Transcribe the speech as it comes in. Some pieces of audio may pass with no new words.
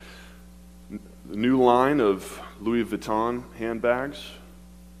The new line of Louis Vuitton handbags,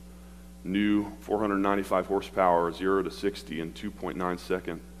 new 495 horsepower, 0 to 60 in 2.9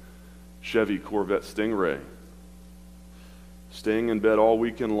 second Chevy Corvette Stingray. Staying in bed all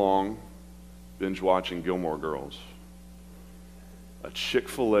weekend long, binge watching Gilmore Girls. A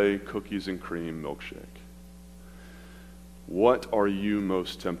Chick-fil-A cookies and cream milkshake. What are you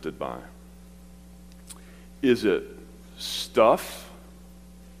most tempted by? Is it stuff?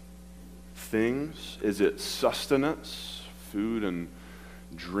 Things? Is it sustenance, food and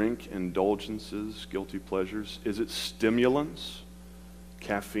drink indulgences, guilty pleasures? Is it stimulants,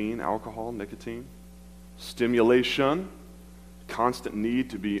 caffeine, alcohol, nicotine? Stimulation, constant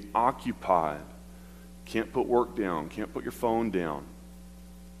need to be occupied. Can't put work down, can't put your phone down.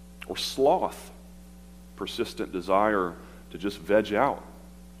 Or sloth, persistent desire to just veg out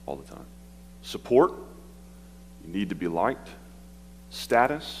all the time. Support, you need to be liked.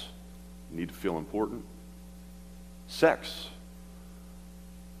 Status, you need to feel important. Sex.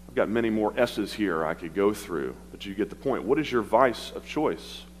 I've got many more S's here I could go through, but you get the point. What is your vice of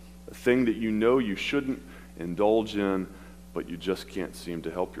choice? A thing that you know you shouldn't indulge in, but you just can't seem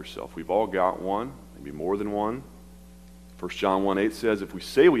to help yourself. We've all got one, maybe more than one. 1 John 1:8 says, if we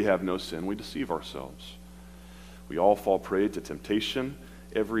say we have no sin, we deceive ourselves. We all fall prey to temptation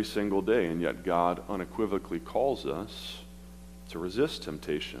every single day, and yet God unequivocally calls us to resist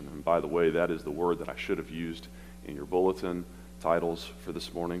temptation. And by the way, that is the word that I should have used in your bulletin titles for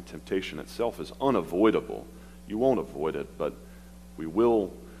this morning. Temptation itself is unavoidable. You won't avoid it, but we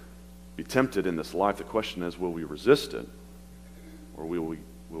will be tempted in this life. The question is, will we resist it, or will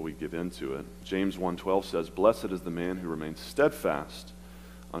we give in to it? James 1:12 says, blessed is the man who remains steadfast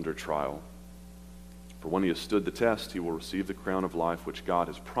under trial. For when he has stood the test, he will receive the crown of life which God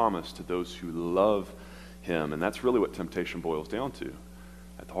has promised to those who love him. And that's really what temptation boils down to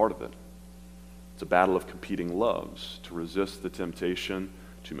at the heart of it. It's a battle of competing loves, to resist the temptation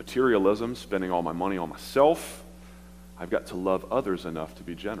to materialism, spending all my money on myself. I've got to love others enough to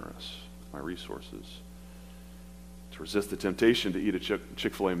be generous with my resources. To resist the temptation to eat a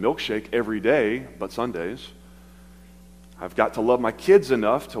Chick-fil-A milkshake every day, but Sundays. I've got to love my kids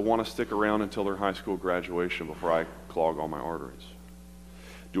enough to want to stick around until their high school graduation before I clog all my arteries.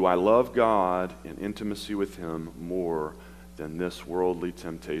 Do I love God in intimacy with him more than this worldly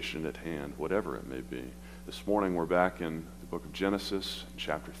temptation at hand, whatever it may be? This morning we're back in the book of Genesis,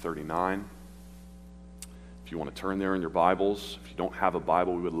 chapter 39. If you want to turn there in your Bibles, if you don't have a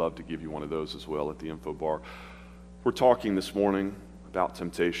Bible, we would love to give you one of those as well at the info bar. We're talking this morning about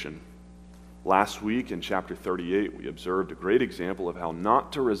temptation. Last week in chapter 38, we observed a great example of how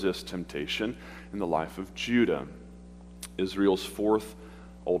not to resist temptation in the life of Judah, Israel's fourth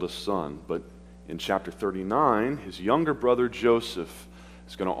oldest son. But in chapter 39, his younger brother Joseph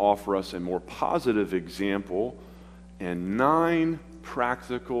is going to offer us a more positive example and 9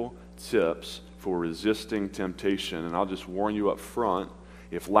 practical tips for resisting temptation. And I'll just warn you up front,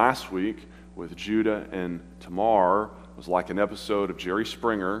 if last week with Judah and Tamar was like an episode of Jerry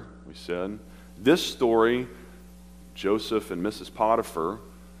Springer, we said, this story, Joseph and Mrs. Potiphar,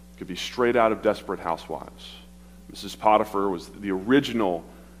 could be straight out of Desperate Housewives. Mrs. Potiphar was the original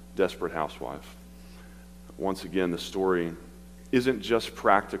Desperate Housewife. Once again, the story isn't just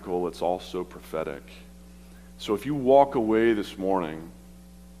practical, it's also prophetic. So if you walk away this morning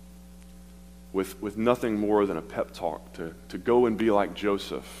with nothing more than a pep talk to go and be like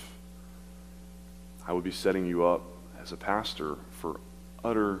Joseph, I would be setting you up as a pastor for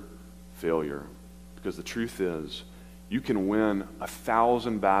utter failure. Because the truth is, you can win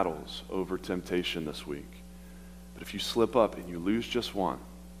 1,000 battles over temptation this week. But if you slip up and you lose just one,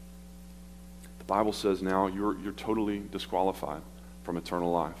 the Bible says now you're totally disqualified from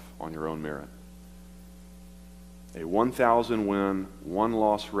eternal life on your own merit. A 1,000 win, 1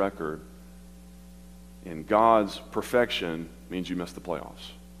 loss record in God's perfection means you miss the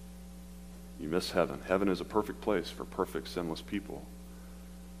playoffs. You miss heaven. Heaven is a perfect place for perfect, sinless people.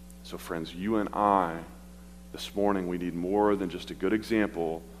 So friends, you and I, this morning, we need more than just a good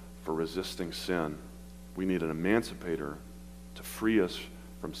example for resisting sin. We need an emancipator to free us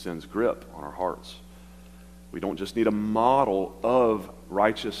from sin's grip on our hearts. We don't just need a model of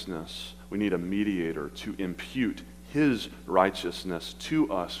righteousness. We need a mediator to impute his righteousness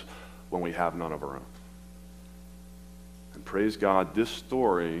to us when we have none of our own. And praise God, this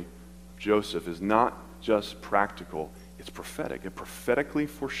story of Joseph is not just practical, it's prophetic. It prophetically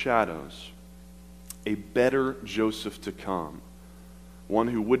foreshadows a better Joseph to come. One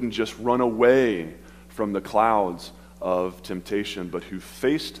who wouldn't just run away from the clouds of temptation, but who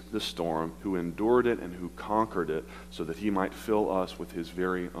faced the storm, who endured it, and who conquered it, so that he might fill us with his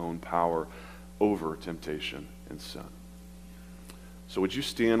very own power over temptation and sin. So would you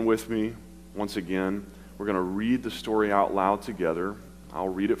stand with me once again? We're going to read the story out loud together. I'll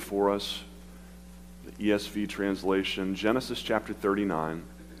read it for us. The ESV translation, Genesis chapter 39,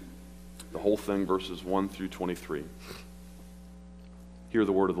 the whole thing, verses 1 through 23. Hear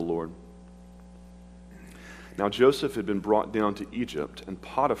the word of the Lord. Now Joseph had been brought down to Egypt, and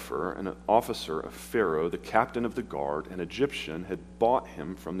Potiphar, an officer of Pharaoh, the captain of the guard, an Egyptian, had bought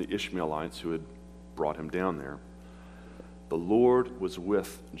him from the Ishmaelites who had brought him down there. The Lord was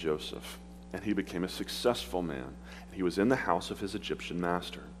with Joseph, and he became a successful man, and he was in the house of his Egyptian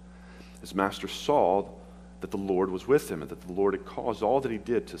master. His master saw that the Lord was with him, and that the Lord had caused all that he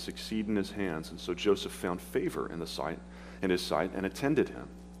did to succeed in his hands, and so Joseph found favor in his sight, and attended him.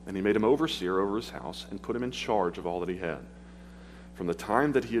 And he made him overseer over his house and put him in charge of all that he had. From the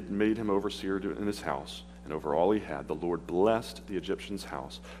time that he had made him overseer in his house and over all he had, the Lord blessed the Egyptian's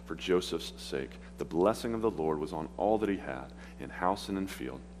house for Joseph's sake. The blessing of the Lord was on all that he had, in house and in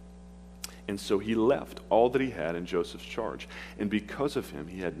field. And so he left all that he had in Joseph's charge. And because of him,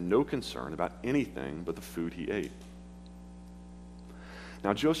 he had no concern about anything but the food he ate.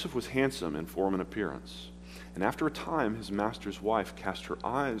 Now Joseph was handsome in form and appearance. And after a time, his master's wife cast her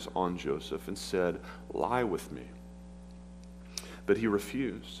eyes on Joseph and said, "Lie with me." But he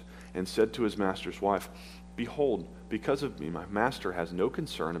refused and said to his master's wife, "Behold, because of me, my master has no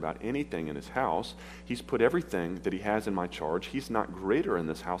concern about anything in his house. He's put everything that he has in my charge. He's not greater in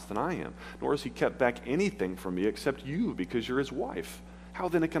this house than I am, nor has he kept back anything from me except you, because you're his wife. How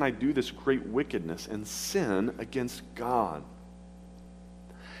then can I do this great wickedness and sin against God?"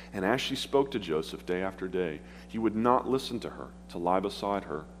 And as she spoke to Joseph day after day, he would not listen to her, to lie beside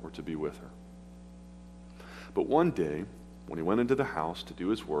her, or to be with her. But one day, when he went into the house to do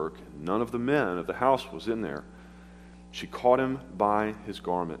his work, and none of the men of the house was in there, she caught him by his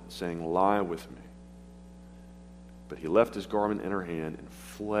garment, saying, "Lie with me." But he left his garment in her hand and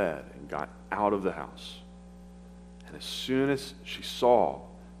fled and got out of the house. And as soon as she saw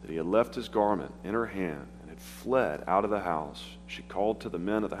that he had left his garment in her hand and had fled out of the house, she called to the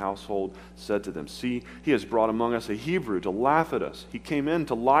men of the household, said to them, "See, he has brought among us a Hebrew to laugh at us. He came in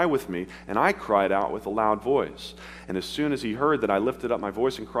to lie with me, and I cried out with a loud voice. And as soon as he heard that I lifted up my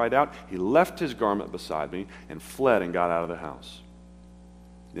voice and cried out, he left his garment beside me and fled and got out of the house."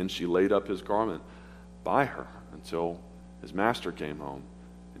 Then she laid up his garment by her until his master came home.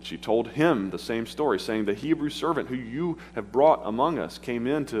 And she told him the same story, saying, "The Hebrew servant who you have brought among us came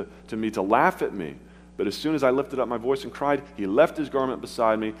in to me to laugh at me. But as soon as I lifted up my voice and cried, he left his garment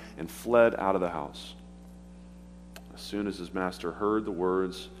beside me and fled out of the house." As soon as his master heard the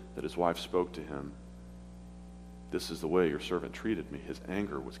words that his wife spoke to him, "This is the way your servant treated me," his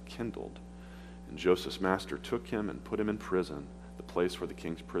anger was kindled. And Joseph's master took him and put him in prison, the place where the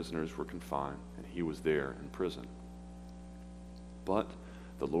king's prisoners were confined, and he was there in prison. But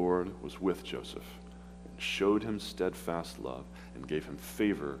the Lord was with Joseph and showed him steadfast love and gave him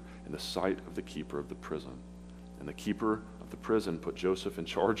favor in the sight of the keeper of the prison. And the keeper of the prison put Joseph in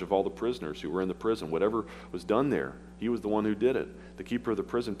charge of all the prisoners who were in the prison. Whatever was done there, he was the one who did it. The keeper of the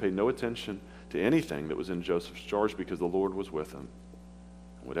prison paid no attention to anything that was in Joseph's charge because the Lord was with him.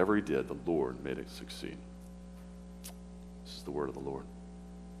 And whatever he did, the Lord made it succeed. This is the word of the Lord.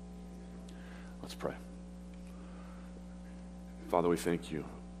 Let's pray. Father, we thank you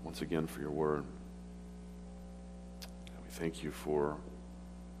once again for your word. We thank you for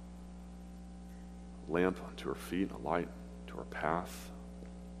a lamp unto our feet, a light to our path,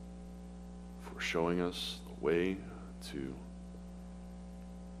 for showing us the way to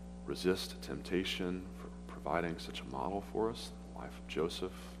resist temptation, for providing such a model for us, the life of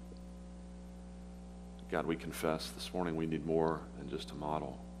Joseph. God, we confess this morning we need more than just a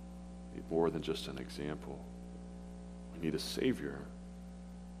model. We need more than just an example. We need a Savior,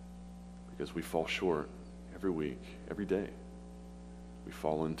 because we fall short every week, every day. We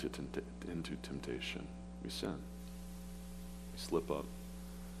fall into temptation. We sin. We slip up.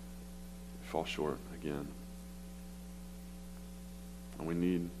 We fall short again. And we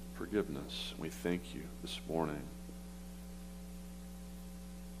need forgiveness. We thank you this morning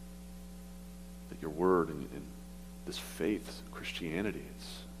that your word and this faith, Christianity,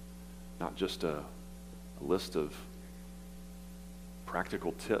 it's not just a list of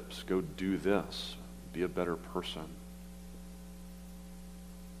practical tips. Go do this. Be a better person.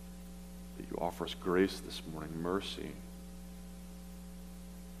 That you offer us grace this morning, mercy.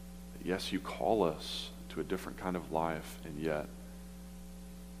 That yes, you call us to a different kind of life, and yet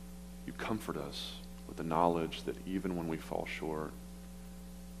you comfort us with the knowledge that even when we fall short,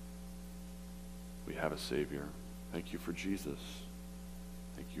 we have a Savior. Thank you for Jesus.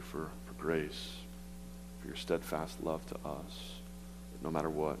 Thank you for grace, for your steadfast love to us. That no matter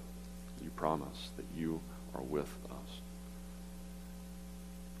what, you promise that you are with us.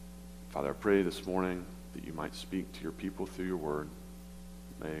 Father, I pray this morning that you might speak to your people through your word.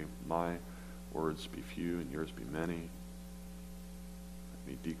 May my words be few and yours be many. Let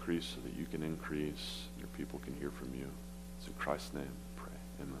me decrease so that you can increase, and your people can hear from you. It's in Christ's name I pray.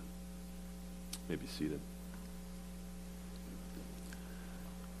 Amen. You may be seated.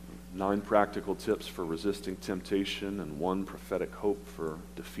 9 practical tips for resisting temptation and 1 prophetic hope for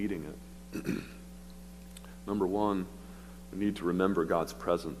defeating it. Number 1, we need to remember God's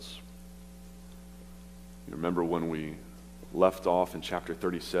presence. You remember when we left off in chapter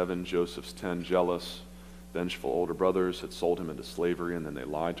 37, Joseph's 10 jealous, vengeful older brothers had sold him into slavery, and then they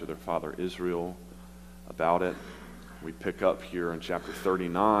lied to their father Israel about it. We pick up here in chapter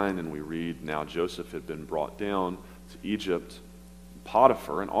 39, and we read, now Joseph had been brought down to Egypt.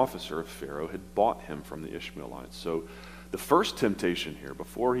 Potiphar, an officer of Pharaoh, had bought him from the Ishmaelites. So the first temptation here,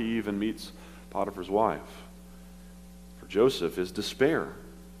 before he even meets Potiphar's wife, for Joseph is despair.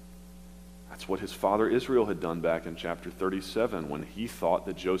 That's what his father Israel had done back in chapter 37 when he thought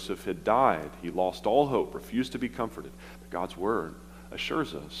that Joseph had died. He lost all hope, refused to be comforted. But God's word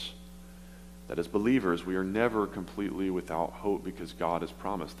assures us that as believers, we are never completely without hope because God has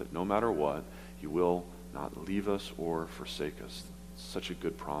promised that no matter what, he will not leave us or forsake us. Such a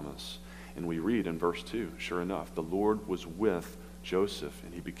good promise. And we read in verse 2, sure enough, the Lord was with Joseph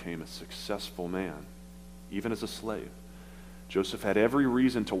and he became a successful man, even as a slave. Joseph had every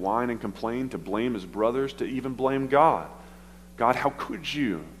reason to whine and complain, to blame his brothers, to even blame God. God, how could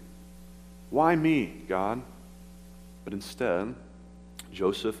you? Why me, God? But instead,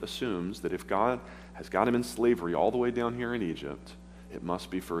 Joseph assumes that if God has got him in slavery all the way down here in Egypt, it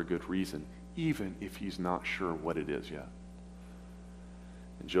must be for a good reason, even if he's not sure what it is yet.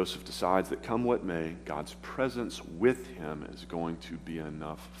 And Joseph decides that come what may, God's presence with him is going to be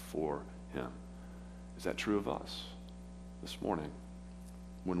enough for him. Is that true of us this morning?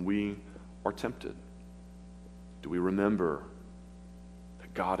 When we are tempted, do we remember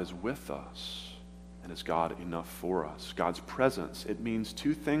that God is with us? And is God enough for us? God's presence, it means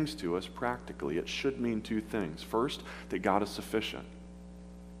 2 things to us practically. It should mean 2 things. First, that God is sufficient.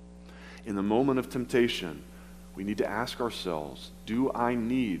 In the moment of temptation, we need to ask ourselves, do I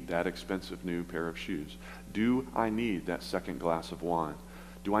need that expensive new pair of shoes? Do I need that second glass of wine?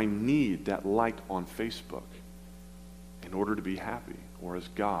 Do I need that like on Facebook in order to be happy? Or is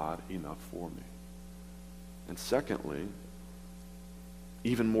God enough for me? And secondly,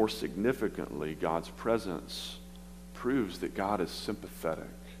 even more significantly, God's presence proves that God is sympathetic.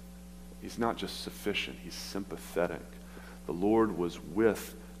 He's not just sufficient, he's sympathetic. The Lord was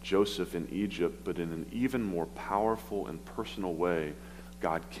with Joseph in Egypt, but in an even more powerful and personal way,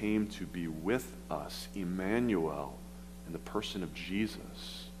 God came to be with us, Emmanuel, in the person of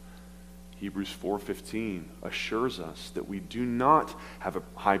Jesus. Hebrews 4:15 assures us that we do not have a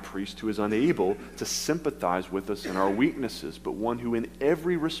high priest who is unable to sympathize with us in our weaknesses, but one who in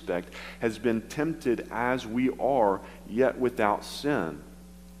every respect has been tempted as we are, yet without sin.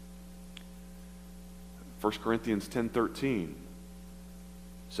 1 Corinthians 10:13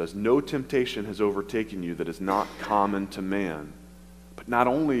 says, no temptation has overtaken you that is not common to man. But not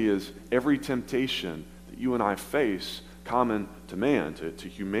only is every temptation that you and I face common to man, to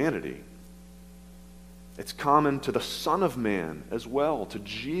humanity, it's common to the Son of Man as well, to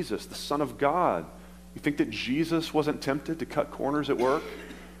Jesus, the Son of God. You think that Jesus wasn't tempted to cut corners at work?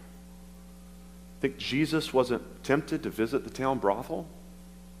 Think Jesus wasn't tempted to visit the town brothel?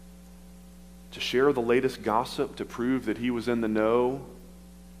 To share the latest gossip to prove that he was in the know?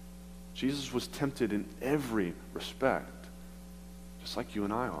 Jesus was tempted in every respect, just like you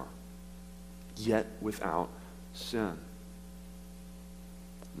and I are, yet without sin.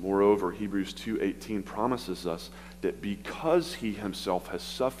 Moreover, Hebrews 2:18 promises us that because he himself has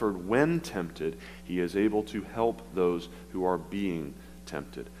suffered when tempted, he is able to help those who are being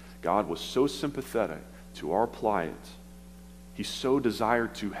tempted. God was so sympathetic to our plight. He so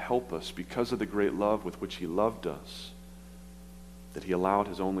desired to help us because of the great love with which he loved us, that he allowed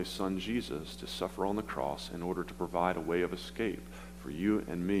his only son Jesus to suffer on the cross in order to provide a way of escape for you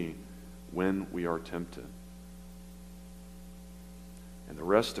and me when we are tempted. And the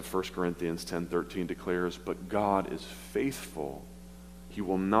rest of 1 Corinthians 10:13 declares, but God is faithful. He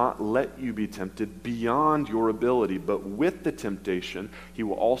will not let you be tempted beyond your ability, but with the temptation, he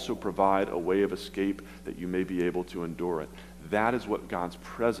will also provide a way of escape that you may be able to endure it. That is what God's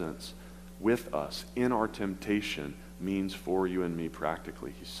presence with us in our temptation means for you and me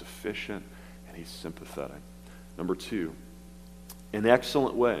practically. He's sufficient and he's sympathetic. Number two, an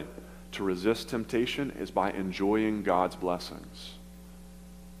excellent way to resist temptation is by enjoying God's blessings.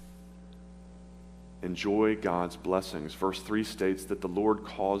 Enjoy God's blessings. Verse 3 states that the Lord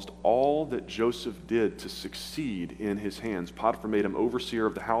caused all that Joseph did to succeed in his hands. Potiphar made him overseer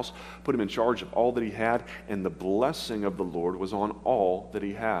of the house, put him in charge of all that he had, and the blessing of the Lord was on all that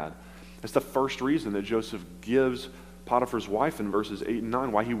he had. That's the first reason that Joseph gives Potiphar's wife in verses 8 and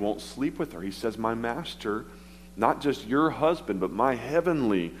 9 why he won't sleep with her. He says, my master, not just your husband, but my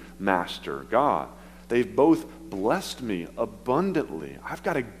heavenly master, God, they've both blessed me abundantly. I've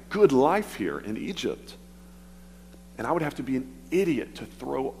got a good life here in Egypt. And I would have to be an idiot to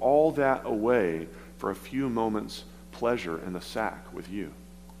throw all that away for a few moments' pleasure in the sack with you.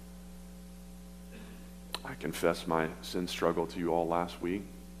 I confessed my sin struggle to you all last week.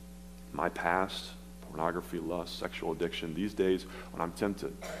 My past, pornography, lust, sexual addiction. These days, when I'm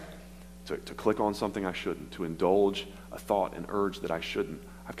tempted to click on something I shouldn't, to indulge a thought, an urge that I shouldn't,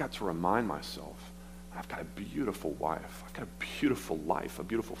 I've got to remind myself, I've got a beautiful wife, I've got a beautiful life, a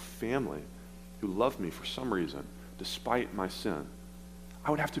beautiful family who love me for some reason, despite my sin.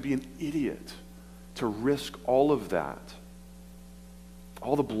 I would have to be an idiot to risk all of that,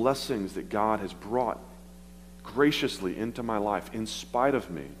 all the blessings that God has brought graciously into my life in spite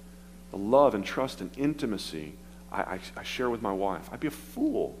of me, the love and trust and intimacy I share with my wife. I'd be a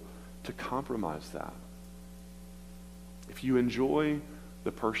fool to compromise that. If you enjoy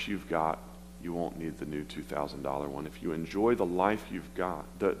the purse you've got, you won't need the new $2,000 one. If you enjoy the life you've got,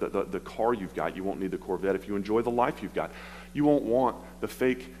 the car you've got, you won't need the Corvette. If you enjoy the life you've got, you won't want the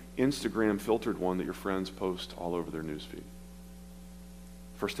fake Instagram filtered one that your friends post all over their newsfeed.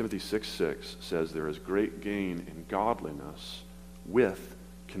 1 Timothy 6:6 says there is great gain in godliness with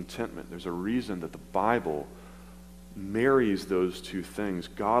contentment. There's a reason that the Bible marries those two things,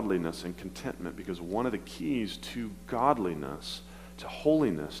 godliness and contentment, because one of the keys to godliness, to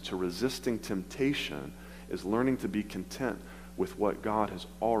holiness, to resisting temptation, is learning to be content with what God has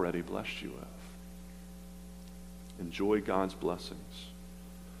already blessed you with. Enjoy God's blessings.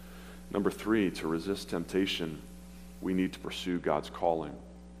 Number 3, to resist temptation, we need to pursue God's calling.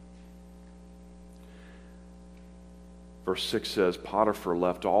 Verse 6 says, Potiphar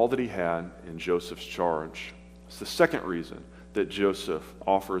left all that he had in Joseph's charge. It's the second reason that Joseph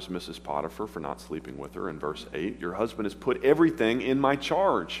offers Mrs. Potiphar for not sleeping with her in verse 8. Your husband has put everything in my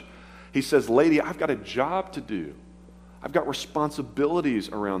charge. He says, lady, I've got a job to do. I've got responsibilities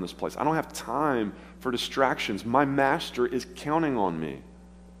around this place. I don't have time for distractions. My master is counting on me.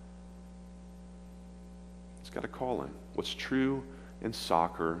 He's got a calling. What's true in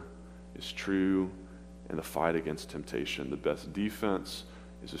soccer is true in the fight against temptation. The best defense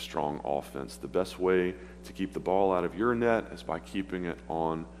is a strong offense. The best way to keep the ball out of your net is by keeping it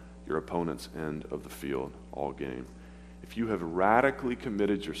on your opponent's end of the field all game. If you have radically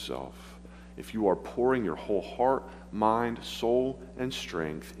committed yourself, if you are pouring your whole heart, mind, soul, and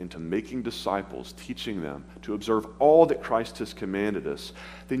strength into making disciples, teaching them to observe all that Christ has commanded us,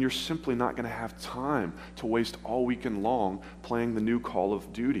 then you're simply not going to have time to waste all weekend long playing the new Call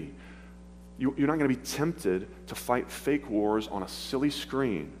of Duty. You're not going to be tempted to fight fake wars on a silly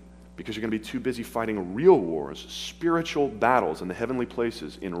screen because you're going to be too busy fighting real wars, spiritual battles in the heavenly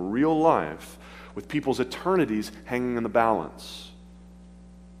places in real life with people's eternities hanging in the balance.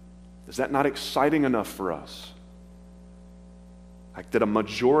 Is that not exciting enough for us? Like that a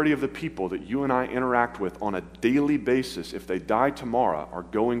majority of the people that you and I interact with on a daily basis, if they die tomorrow, are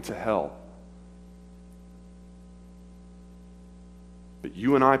going to hell. But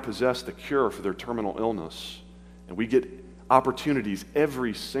you and I possess the cure for their terminal illness, and we get opportunities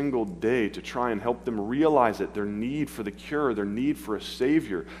every single day to try and help them realize it, their need for the cure, their need for a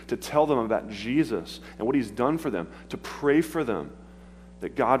Savior, to tell them about Jesus and what He's done for them, to pray for them,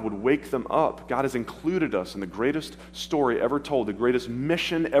 that God would wake them up. God has included us in the greatest story ever told, the greatest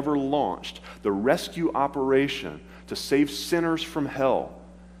mission ever launched, the rescue operation to save sinners from hell.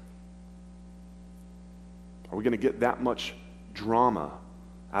 Are we going to get that much drama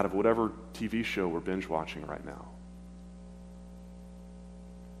out of whatever TV show we're binge watching right now?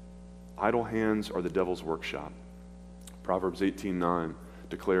 Idle hands are the devil's workshop. Proverbs 18:9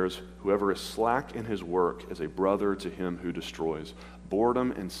 declares, whoever is slack in his work is a brother to him who destroys.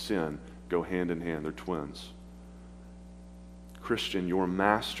 Boredom and sin go hand in hand. They're twins. Christian, your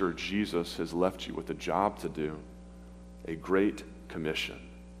master Jesus has left you with a job to do, a great commission.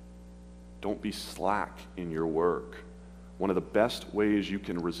 Don't be slack in your work. one of the best ways you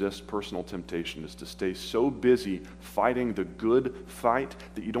can resist personal temptation is to stay so busy fighting the good fight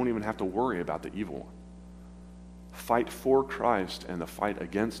that you don't even have to worry about the evil one. Fight for Christ, and the fight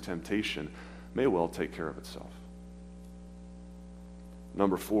against temptation may well take care of itself.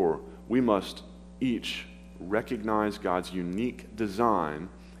 Number 4, we must each recognize God's unique design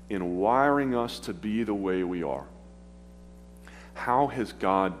in wiring us to be the way we are. How has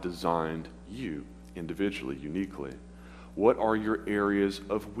God designed you individually, uniquely? What are your areas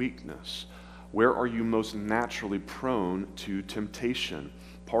of weakness? Where are you most naturally prone to temptation?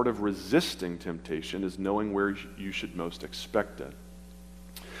 Part of resisting temptation is knowing where you should most expect it.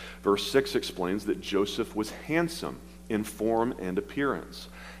 Verse 6 explains that Joseph was handsome in form and appearance.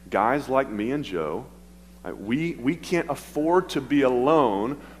 Guys like me and Joe, we can't afford to be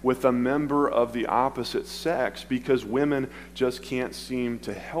alone with a member of the opposite sex because women just can't seem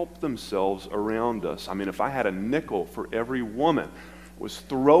to help themselves around us. I mean, if I had a nickel for every woman was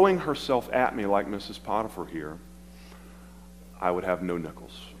throwing herself at me like Mrs. Potiphar here, I would have no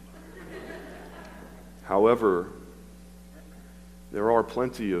nickels. However, there are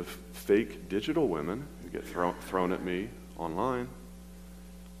plenty of fake digital women who get thrown at me online.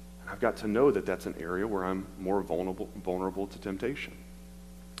 I've got to know that that's an area where I'm more vulnerable to temptation.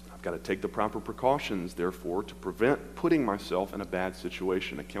 I've got to take the proper precautions, therefore, to prevent putting myself in a bad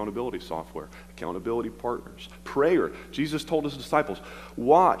situation. Accountability software, accountability partners, prayer. Jesus told his disciples,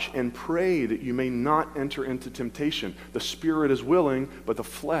 watch and pray that you may not enter into temptation. The spirit is willing, but the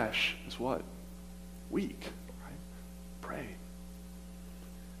flesh is what? Weak. Right? Pray.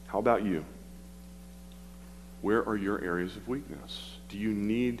 How about you? Where are your areas of weakness? Do you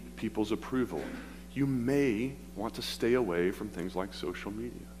need people's approval? You may want to stay away from things like social media.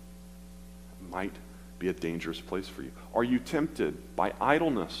 It might be a dangerous place for you. Are you tempted by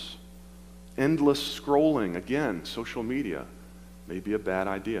idleness? Endless scrolling, again, social media may be a bad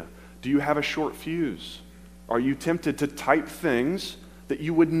idea. Do you have a short fuse? Are you tempted to type things that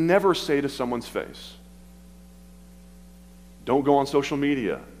you would never say to someone's face? Don't go on social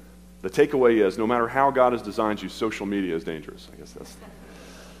media. The takeaway is, no matter how God has designed you, social media is dangerous. I guess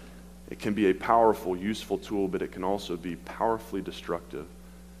it can be a powerful, useful tool, but it can also be powerfully destructive.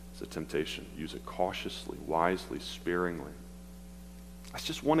 It's a temptation. Use it cautiously, wisely, sparingly. That's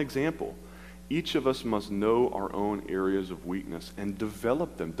just one example. Each of us must know our own areas of weakness and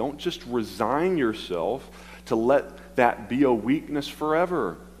develop them. Don't just resign yourself to let that be a weakness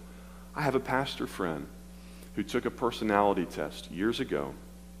forever. I have a pastor friend who took a personality test years ago,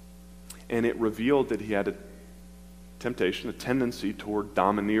 and it revealed that he had a temptation, a tendency toward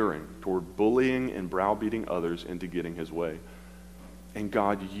domineering, toward bullying and browbeating others into getting his way. And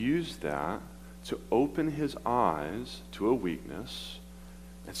God used that to open his eyes to a weakness.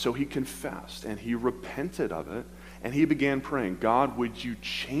 And so he confessed and he repented of it, and he began praying, God, would you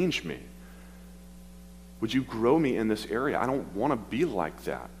change me? Would you grow me in this area? I don't want to be like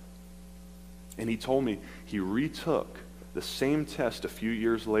that. And he told me he retook the same test a few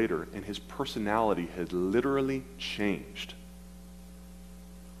years later, and his personality had literally changed.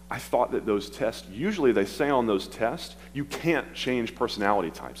 I thought that those tests, usually they say on those tests, you can't change personality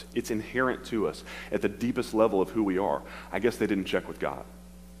types. It's inherent to us at the deepest level of who we are. I guess they didn't check with God.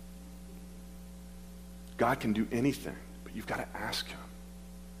 God can do anything, but you've got to ask him.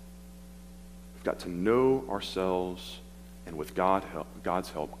 We've got to know ourselves, and with God's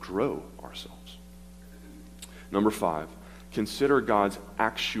help, grow ourselves. Number 5, consider God's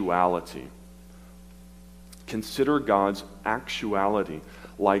actuality. Consider God's actuality,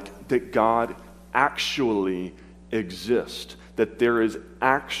 like that God actually exists, that there is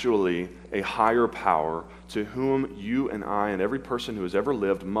actually a higher power to whom you and I and every person who has ever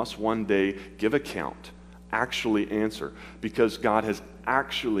lived must one day give account, actually answer, because God has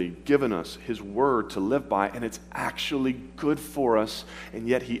actually given us his word to live by, and it's actually good for us, and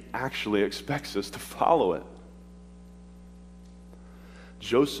yet he actually expects us to follow it.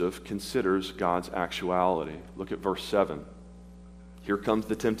 Joseph considers God's actuality. Look at verse 7. Here comes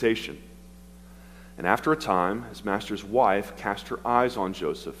the temptation. And after a time, his master's wife cast her eyes on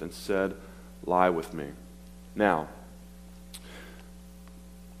Joseph and said, lie with me. Now,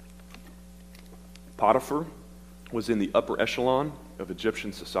 Potiphar was in the upper echelon of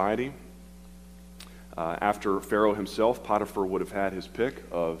Egyptian society. After Pharaoh himself, Potiphar would have had his pick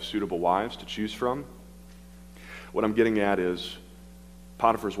of suitable wives to choose from. What I'm getting at is,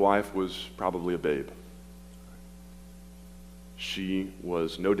 Potiphar's wife was probably a babe. She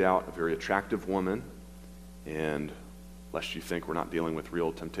was no doubt a very attractive woman, and lest you think we're not dealing with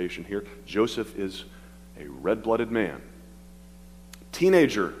real temptation here, Joseph is a red-blooded man.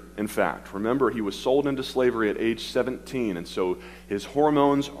 Teenager, in fact. Remember, he was sold into slavery at age 17, and so his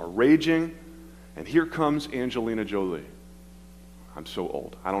hormones are raging, and here comes Angelina Jolie. I'm so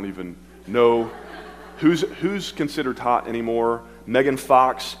old. I don't even know who's considered hot anymore. Megan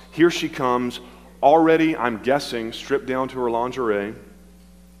Fox, here she comes, already, I'm guessing, stripped down to her lingerie.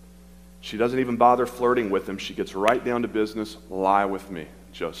 She doesn't even bother flirting with him. She gets right down to business. Lie with me,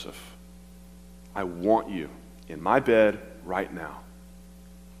 Joseph. I want you in my bed right now.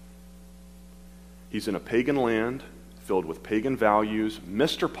 He's in a pagan land filled with pagan values.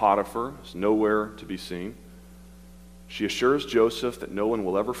 Mr. Potiphar is nowhere to be seen. She assures Joseph that no one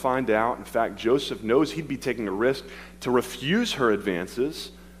will ever find out. In fact, Joseph knows he'd be taking a risk to refuse her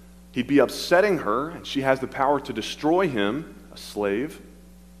advances. He'd be upsetting her, and she has the power to destroy him, a slave.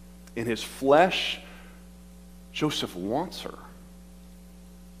 In his flesh, Joseph wants her.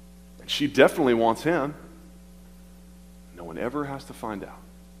 And she definitely wants him. No one ever has to find out.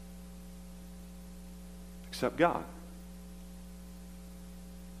 Except God.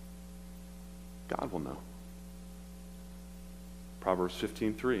 God will know. Proverbs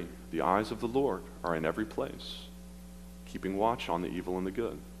 15:3, the eyes of the Lord are in every place, keeping watch on the evil and the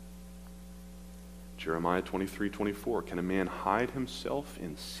good. Jeremiah 23:24, can a man hide himself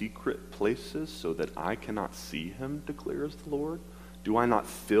in secret places so that I cannot see him, declares the Lord? Do I not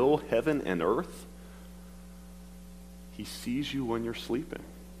fill heaven and earth? He sees you when you're sleeping.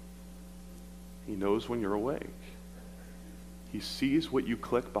 He knows when you're awake. He sees what you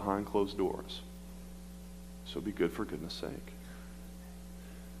click behind closed doors. So be good for goodness sake.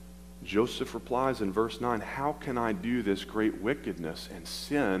 Joseph replies in verse 9, how can I do this great wickedness and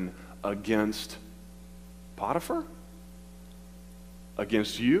sin against Potiphar?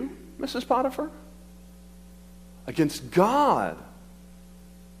 Against you, Mrs. Potiphar? Against God?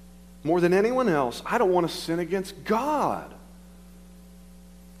 More than anyone else, I don't want to sin against God.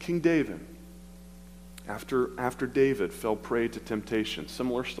 King David, after David fell prey to temptation,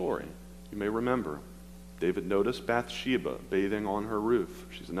 similar story, you may remember. David noticed Bathsheba bathing on her roof.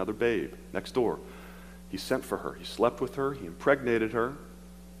 She's another babe next door. He sent for her. He slept with her. He impregnated her.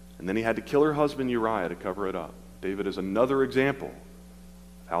 And then he had to kill her husband Uriah to cover it up. David is another example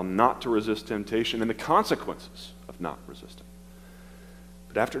of how not to resist temptation and the consequences of not resisting.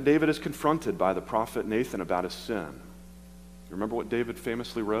 But after David is confronted by the prophet Nathan about his sin, you remember what David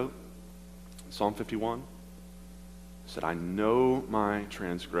famously wrote in Psalm 51? He said, I know my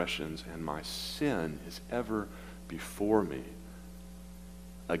transgressions and my sin is ever before me.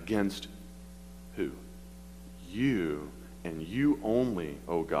 Against who? You and you only,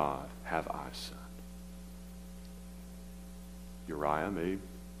 O God, have I sinned. Uriah may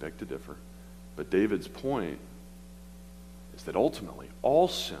beg to differ, but David's point is that ultimately all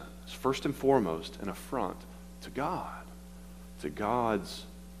sin is first and foremost an affront to God, to God's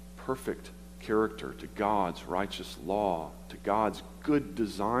perfect character, to God's righteous law, to God's good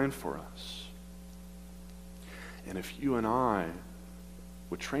design for us. And if you and I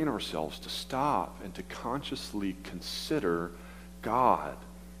would train ourselves to stop and to consciously consider God,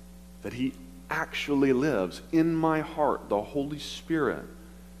 that He actually lives in my heart, the Holy Spirit,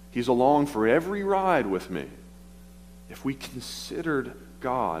 He's along for every ride with me. If we considered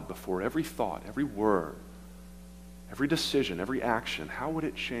God before every thought, every word, every decision, every action, how would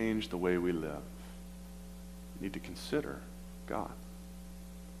it change the way we live? We need to consider God.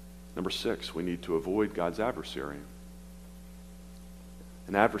 Number 6, we need to avoid God's adversary.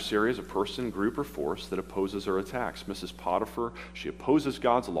 An adversary is a person, group, or force that opposes or attacks. Mrs. Potiphar, she opposes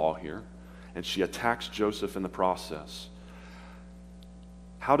God's law here, and she attacks Joseph in the process.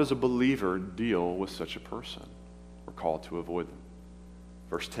 How does a believer deal with such a person? We're called to avoid them.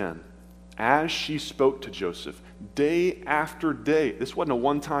 Verse 10, as she spoke to Joseph day after day, this wasn't a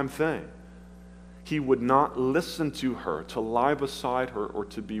one-time thing. He would not listen to her, to lie beside her, or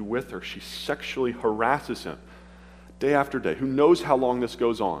to be with her. She sexually harasses him day after day. Who knows how long this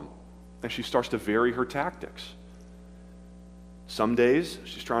goes on? And she starts to vary her tactics. Some days,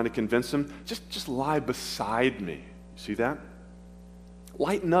 she's trying to convince him, just lie beside me. You see that?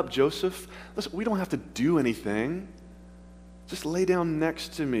 Lighten up, Joseph. Listen, we don't have to do anything. Just lay down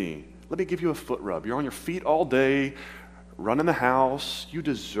next to me. Let me give you a foot rub. You're on your feet all day, running the house. You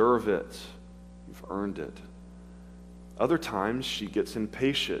deserve it. You've earned it. Other times, she gets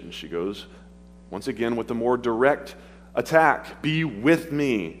impatient and she goes, once again, with the more direct attack. Be with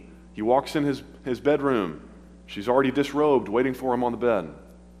me. He walks in his bedroom. She's already disrobed, waiting for him on the bed.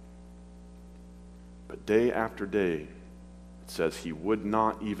 But day after day, it says he would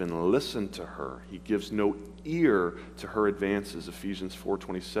not even listen to her. He gives no ear to her advances. Ephesians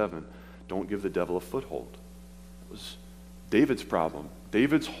 4:27. Don't give the devil a foothold. It was David's problem.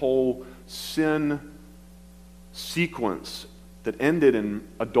 David's whole sin sequence that ended in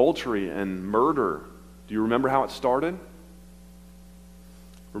adultery and murder. Do you remember how it started?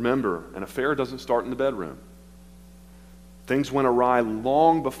 Remember, an affair doesn't start in the bedroom. Things went awry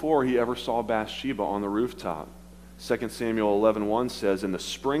long before he ever saw Bathsheba on the rooftop. 2 Samuel 11:1 says, in the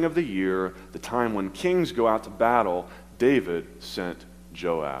spring of the year, the time when kings go out to battle, David sent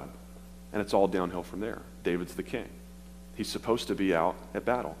Joab. And it's all downhill from there. David's the king. He's supposed to be out at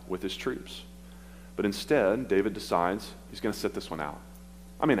battle with his troops. But instead, David decides he's going to sit this one out.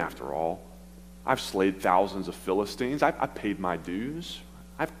 I mean, after all, I've slayed thousands of Philistines. I've paid my dues.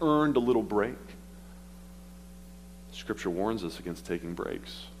 I've earned a little break. Scripture warns us against taking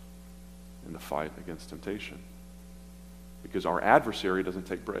breaks in the fight against temptation, because our adversary doesn't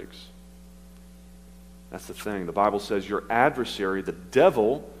take breaks. That's the thing. The Bible says your adversary, the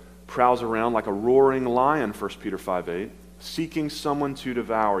devil, prowls around like a roaring lion, 1 Peter 5:8, seeking someone to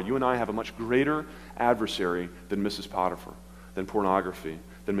devour. You and I have a much greater adversary than Mrs. Potiphar, than pornography,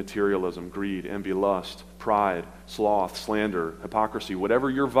 than materialism, greed, envy, lust, pride, sloth, slander, hypocrisy, whatever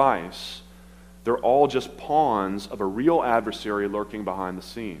your vice. They're all just pawns of a real adversary lurking behind the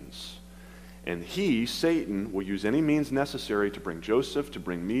scenes. And he, Satan, will use any means necessary to bring Joseph, to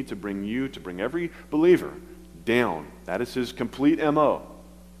bring me, to bring you, to bring every believer down. That is his complete MO,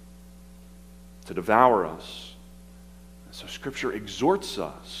 to devour us. And so Scripture exhorts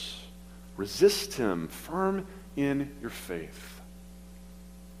us, resist him, firm in your faith.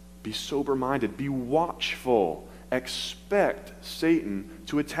 Be sober-minded, be watchful, expect Satan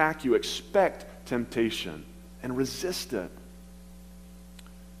to attack you, expect temptation, and resist it.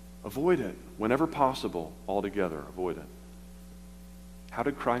 Avoid it whenever possible, altogether. Avoid it. How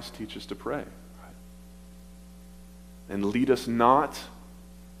did Christ teach us to pray? And lead us not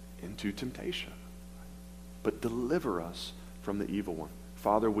into temptation, but deliver us from the evil one.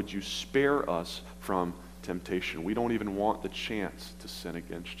 Father, would you spare us from temptation? We don't even want the chance to sin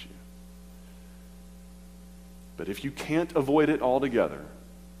against you. But if you can't avoid it altogether,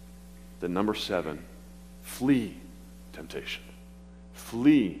 then number 7, flee temptation.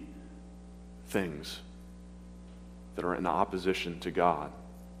 Flee things that are in opposition to God.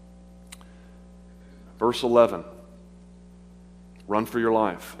 Verse 11, run for your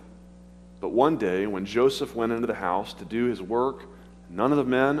life. But one day when Joseph went into the house to do his work, none of the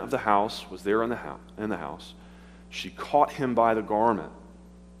men of the house was there in the house. She caught him by the garment.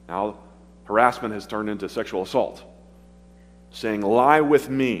 Now, harassment has turned into sexual assault, saying, lie with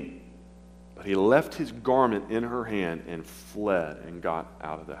me. But he left his garment in her hand and fled and got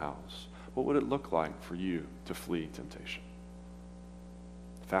out of the house. What would it look like for you to flee temptation?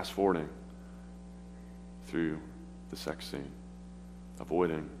 Fast forwarding through the sex scene,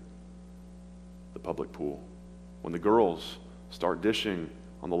 avoiding the public pool. When the girls start dishing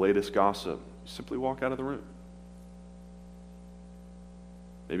on the latest gossip, you simply walk out of the room.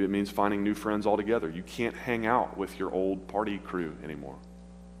 Maybe it means finding new friends altogether. You can't hang out with your old party crew anymore.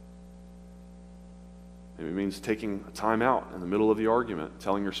 Maybe it means taking a time out in the middle of the argument,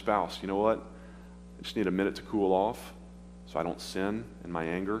 telling your spouse, you know what, I just need a minute to cool off so I don't sin in my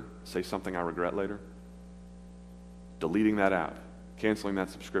anger, say something I regret later. Deleting that app, canceling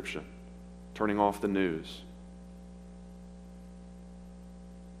that subscription, turning off the news.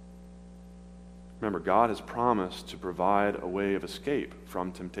 Remember, God has promised to provide a way of escape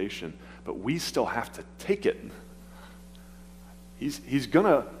from temptation, but we still have to take it. He's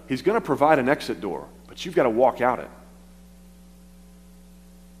gonna provide an exit door, but you've got to walk out it.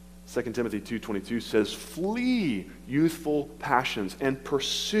 2 Timothy 2:22 says, flee youthful passions and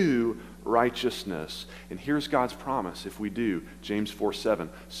pursue righteousness. And here's God's promise if we do. James 4:7,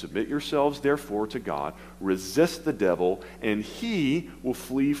 submit yourselves therefore to God, resist the devil, and he will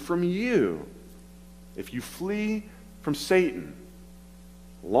flee from you. If you flee from Satan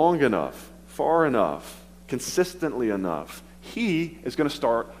long enough, far enough, consistently enough, he is going to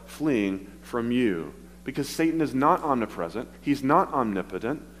start fleeing from you. Because Satan is not omnipresent. He's not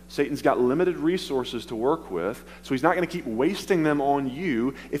omnipotent. Satan's got limited resources to work with, so he's not going to keep wasting them on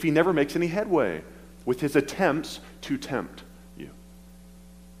you if he never makes any headway with his attempts to tempt you.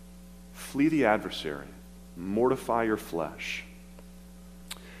 Flee the adversary. Mortify your flesh.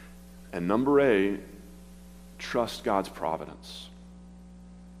 And number 8, trust God's providence.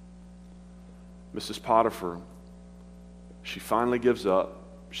 Mrs. Potiphar, she finally gives up.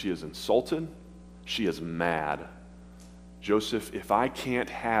 She is insulted. She is mad. Joseph, if I can't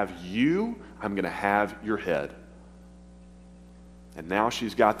have you, I'm going to have your head. And now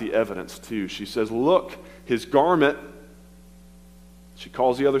she's got the evidence too. She says, look, his garment. She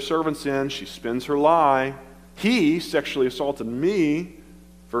calls the other servants in. She spins her lie. He sexually assaulted me.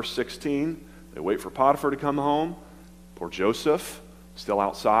 Verse 16, they wait for Potiphar to come home. Poor Joseph, still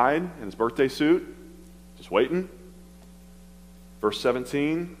outside in his birthday suit, just waiting. Verse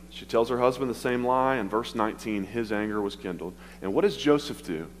 17, she tells her husband the same lie. And verse 19, his anger was kindled. And what does Joseph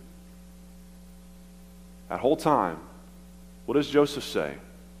do? That whole time, what does Joseph say?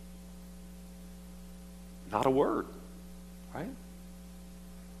 Not a word, right?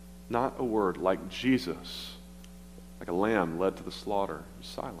 Not a word. Like Jesus, like a lamb led to the slaughter, he's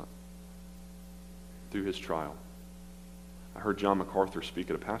silent through his trial. I heard John MacArthur speak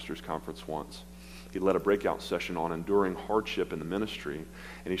at a pastor's conference once. He led a breakout session on enduring hardship in the ministry,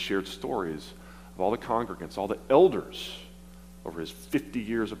 and he shared stories of all the congregants, all the elders over his 50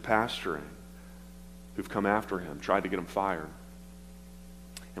 years of pastoring who've come after him, tried to get him fired.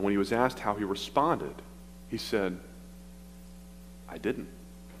 And when he was asked how he responded, he said, I didn't.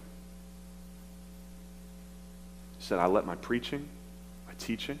 He said, I let my preaching, my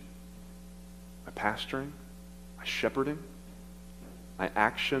teaching, my pastoring, my shepherding, my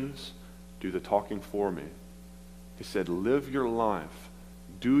actions do the talking for me. He said, live your life,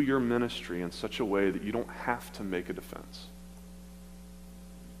 do your ministry in such a way that you don't have to make a defense.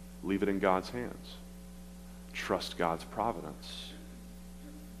 Leave it in God's hands. Trust God's providence.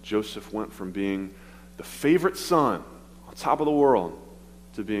 Joseph went from being the favorite son on top of the world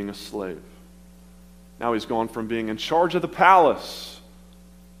to being a slave. Now he's gone from being in charge of the palace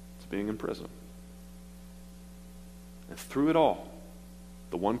to being in prison. And through it all,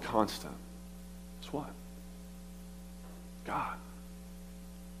 the one constant is what? God.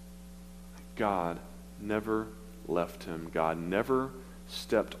 God never left him. God never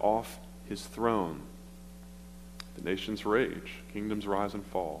stepped off his throne. The nations rage, kingdoms rise and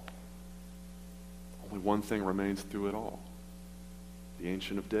fall. Only one thing remains through it all: the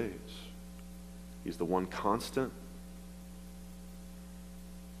Ancient of Days. He's the one constant.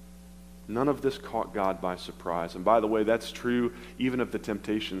 None of this caught God by surprise. And by the way, that's true even of the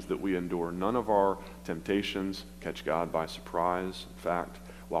temptations that we endure. None of our temptations catch God by surprise. In fact,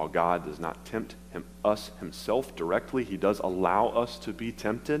 while God does not tempt us himself directly, he does allow us to be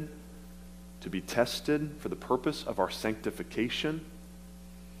tempted, to be tested for the purpose of our sanctification.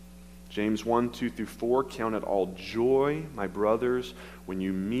 James 1:2-4, count it all joy, my brothers, when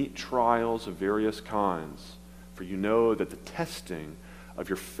you meet trials of various kinds, for you know that the testing of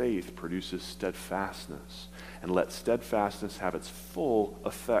your faith produces steadfastness. And let steadfastness have its full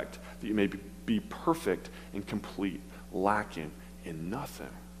effect, that you may be perfect and complete, lacking in nothing.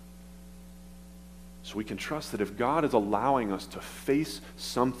 So we can trust that if God is allowing us to face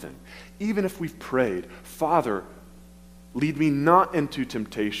something, even if we've prayed, Father, lead me not into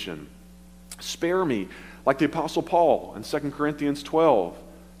temptation, spare me, like the Apostle Paul in 2 Corinthians 12.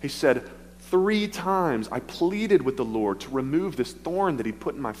 He said, 3 times I pleaded with the Lord to remove this thorn that he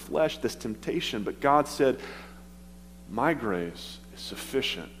put in my flesh, this temptation. But God said, my grace is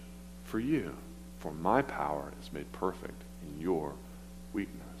sufficient for you, for my power is made perfect in your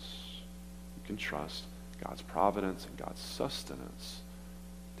weakness. You can trust God's providence and God's sustenance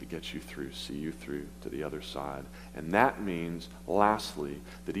to get you through, see you through to the other side. And that means, lastly,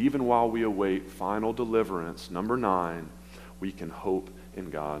 that even while we await final deliverance, number 9, we can hope in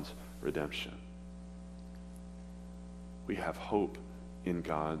God's redemption. We have hope in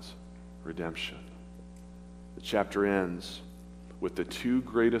God's redemption. The chapter ends with the 2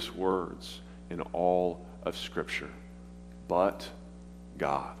 greatest words in all of Scripture. But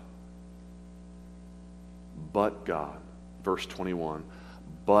God. But God. Verse 21.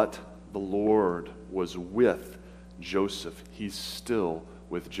 But the Lord was with Joseph. He's still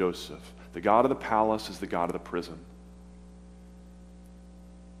with Joseph. The God of the palace is the God of the prison.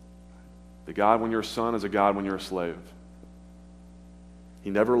 The God when you're a son is a God when you're a slave.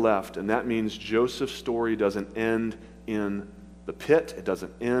 He never left, and that means Joseph's story doesn't end in the pit. It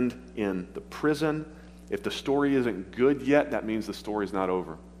doesn't end in the prison. If the story isn't good yet, that means the story's not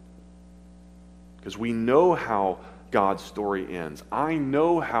over. Because we know how God's story ends. I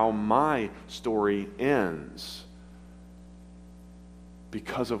know how my story ends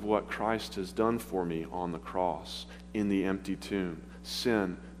because of what Christ has done for me on the cross, in the empty tomb.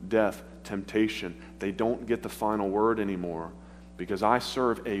 Sin, death, temptation, they don't get the final word anymore because I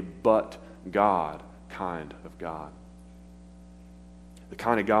serve a but God kind of God. The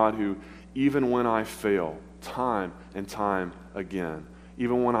kind of God who, even when I fail time and time again,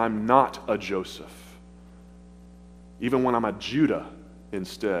 even when I'm not a Joseph, even when I'm a Judah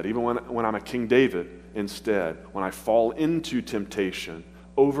instead, even when I'm a King David instead, when I fall into temptation,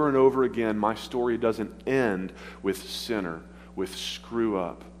 over and over again, my story doesn't end with sinner, with screw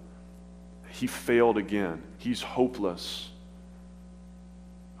up. he failed again. He's hopeless.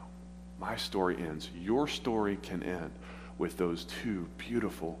 My story ends. Your story can end with those two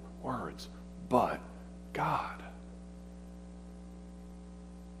beautiful words, but God.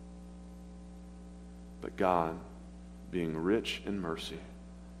 But God, being rich in mercy,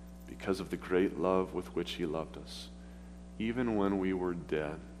 because of the great love with which he loved us, even when we were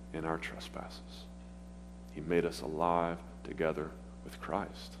dead in our trespasses, he made us alive together with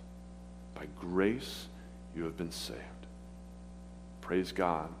Christ. By grace you have been saved. Praise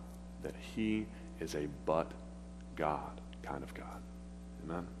God that he is a but God kind of God.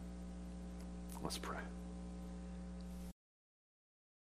 Amen. Let's pray.